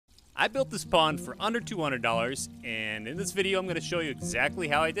I built this pond for under $200, and in this video I'm going to show you exactly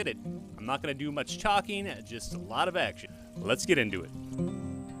how I did it. I'm not going to do much talking, just a lot of action. Let's get into it.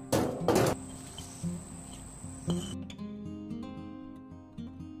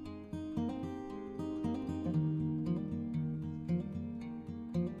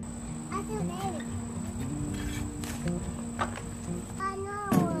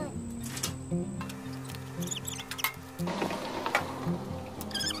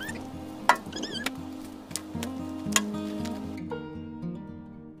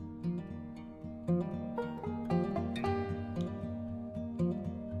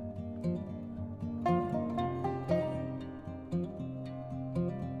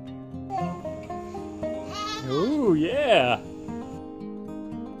 Ooh, yeah!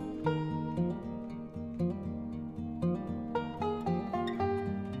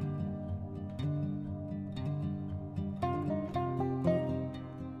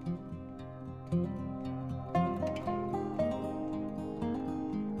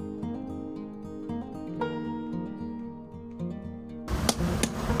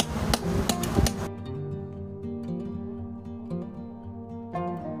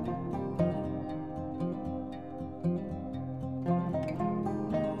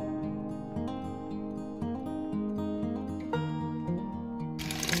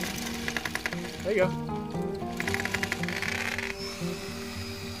 There you go.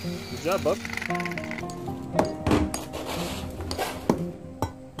 Good job, bub.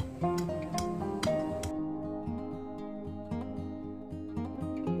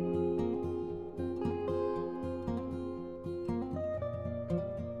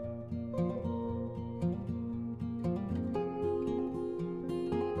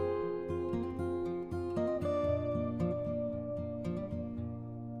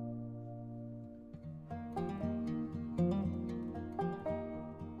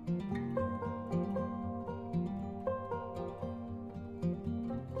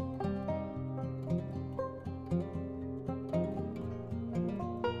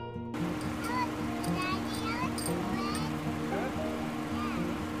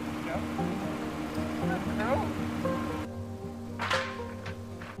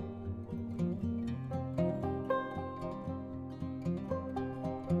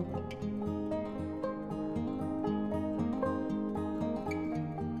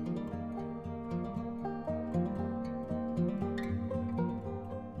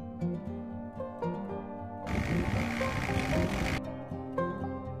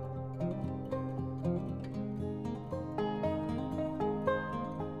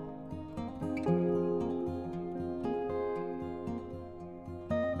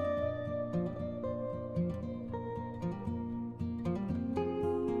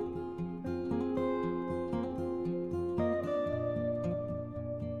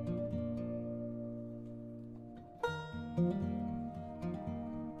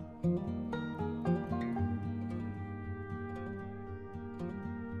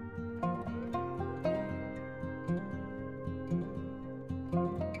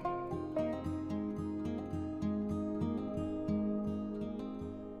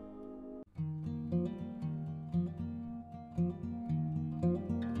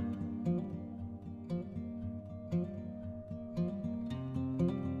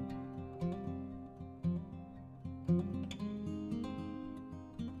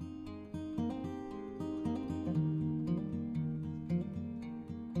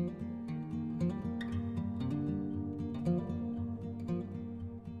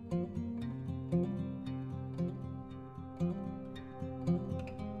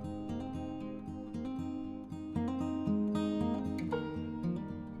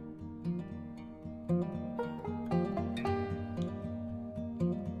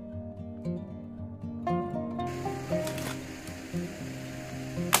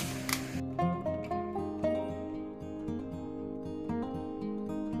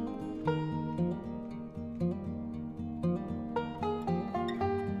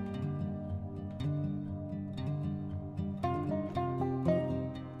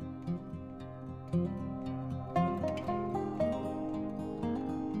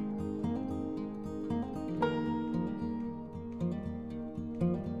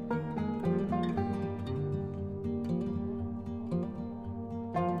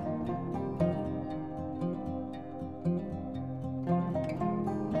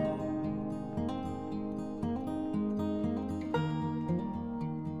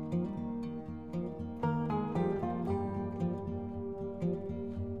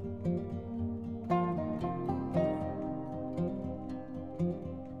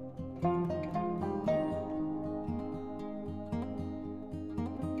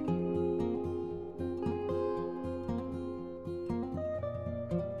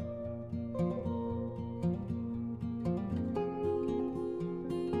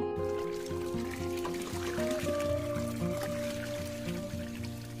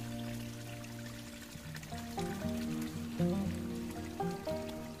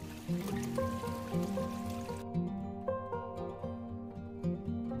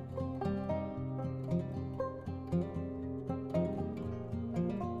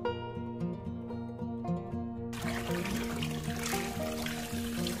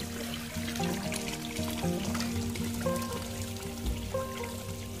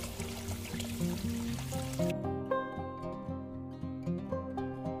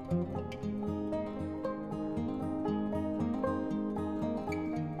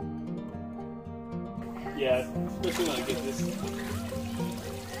 Yeah, especially when I get this.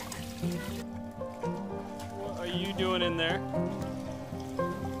 What are you doing in there?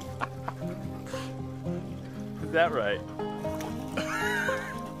 Is that right?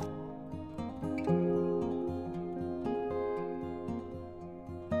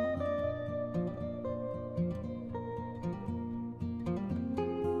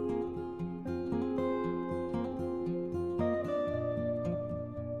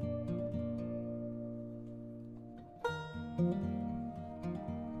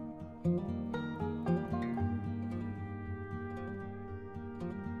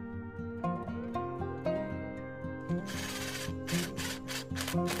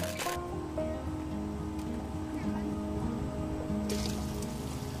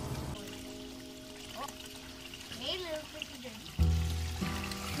 Hey, little fishy dude.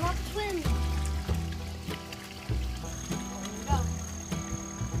 Not swim. Go.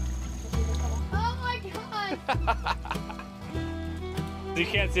 Oh my god! You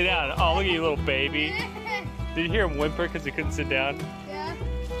can't sit down. Oh, look at you, little baby. Did you hear him whimper because he couldn't sit down? Yeah.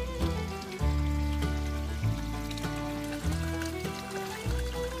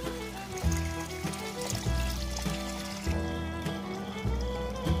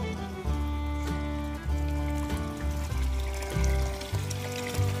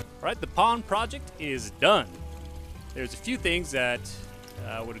 All right, the pond project is done. There's a few things that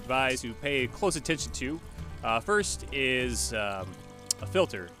I would advise you pay close attention to. First is a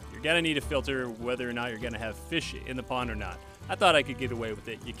filter. You're gonna need a filter whether or not you're gonna have fish in the pond or not. I thought I could get away with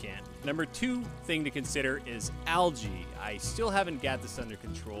it, you can't. Number two thing to consider is algae. I still haven't got this under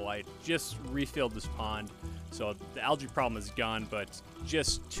control. I just refilled this pond, so the algae problem is gone, but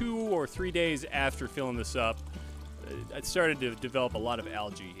just 2 or 3 days after filling this up, I started to develop a lot of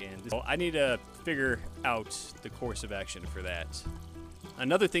algae, and so I need to figure out the course of action for that.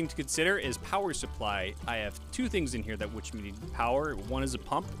 Another thing to consider is power supply. I have 2 things in here that which need power. One is a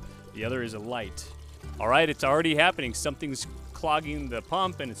pump, the other is a light. All right, it's already happening. Something's clogging the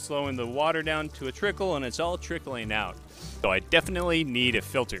pump and it's slowing the water down to a trickle, and it's all trickling out. So I definitely need a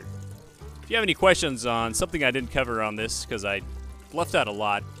filter. If you have any questions on something I didn't cover on this, because I left out a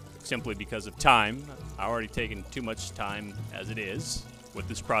lot simply because of time. I've already taken too much time as it is with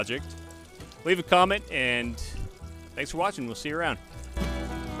this project. Leave a comment, and thanks for watching. We'll see you around.